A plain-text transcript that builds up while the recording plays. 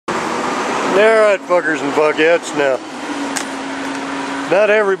Alright, fuckers and fuckheads. Now, not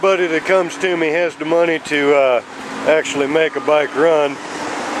everybody that comes to me has the money to actually make a bike run.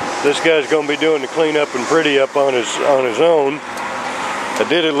 This guy's going to be doing the cleanup and pretty up on his own. I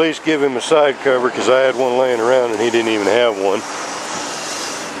did at least give him a side cover because I had one laying around and he didn't even have one.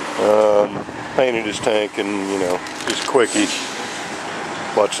 Painted his tank and, you know, his quickie.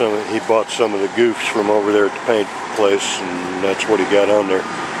 He bought some of the goofs from over there at the paint place, and that's what he got on there.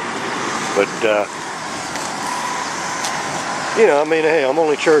 But you know, I mean, hey, I'm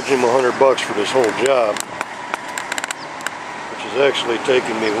only charging him $100 for this whole job, which is actually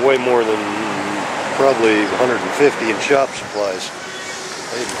taking me way more than probably $150 in shop supplies.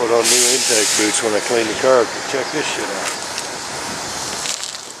 I need to put on new intake boots when I clean the car. Check this shit out.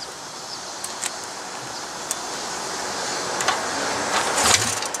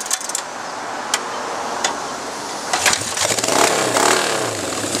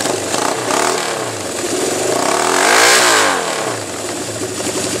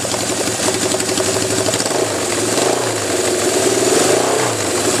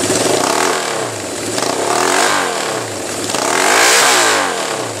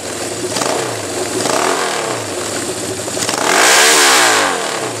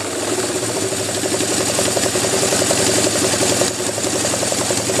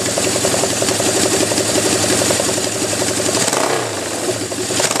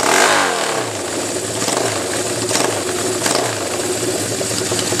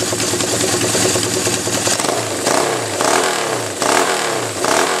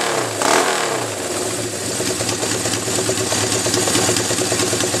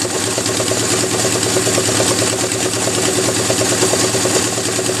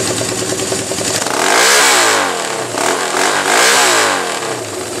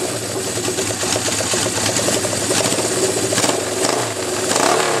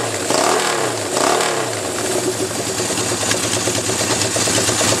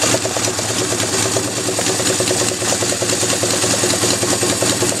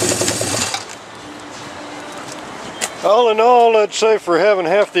 All in all, I'd say for having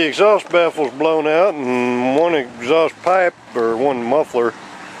half the exhaust baffles blown out and one exhaust pipe or one muffler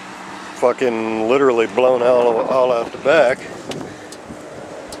fucking literally blown all out the back,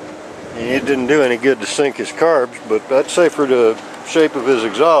 it didn't do any good to sink his carbs. But I'd say for the shape of his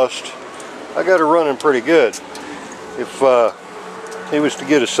exhaust, I got it running pretty good. If he was to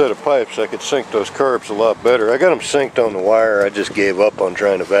get a set of pipes, I could sink those carbs a lot better. I got them synced on the wire. I just gave up on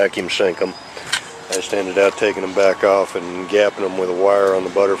trying to vacuum sync them. I just ended up taking them back off and gapping them with a wire on the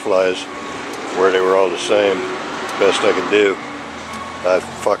butterflies where they were all the same. Best I could do.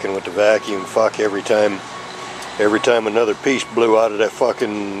 Fucking with the vacuum, fuck, every time another piece blew out of that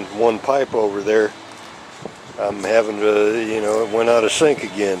fucking one pipe over there, I'm having to, you know, it went out of sync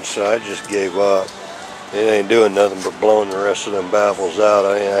again, so I just gave up. It ain't doing nothing but blowing the rest of them baffles out.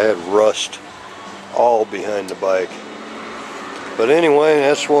 I had rust all behind the bike. But anyway,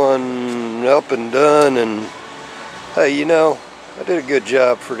 that's one up and done, and hey, you know, I did a good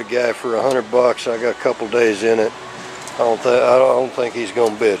job for the guy for $100. I got a couple days in it. I don't think he's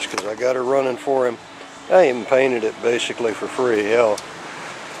gonna bitch because I got her running for him. I even painted it basically for free. Hell,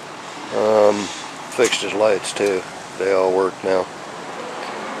 fixed his lights too. They all work now.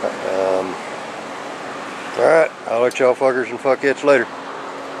 All right, I'll let y'all fuckers and fuckheads later.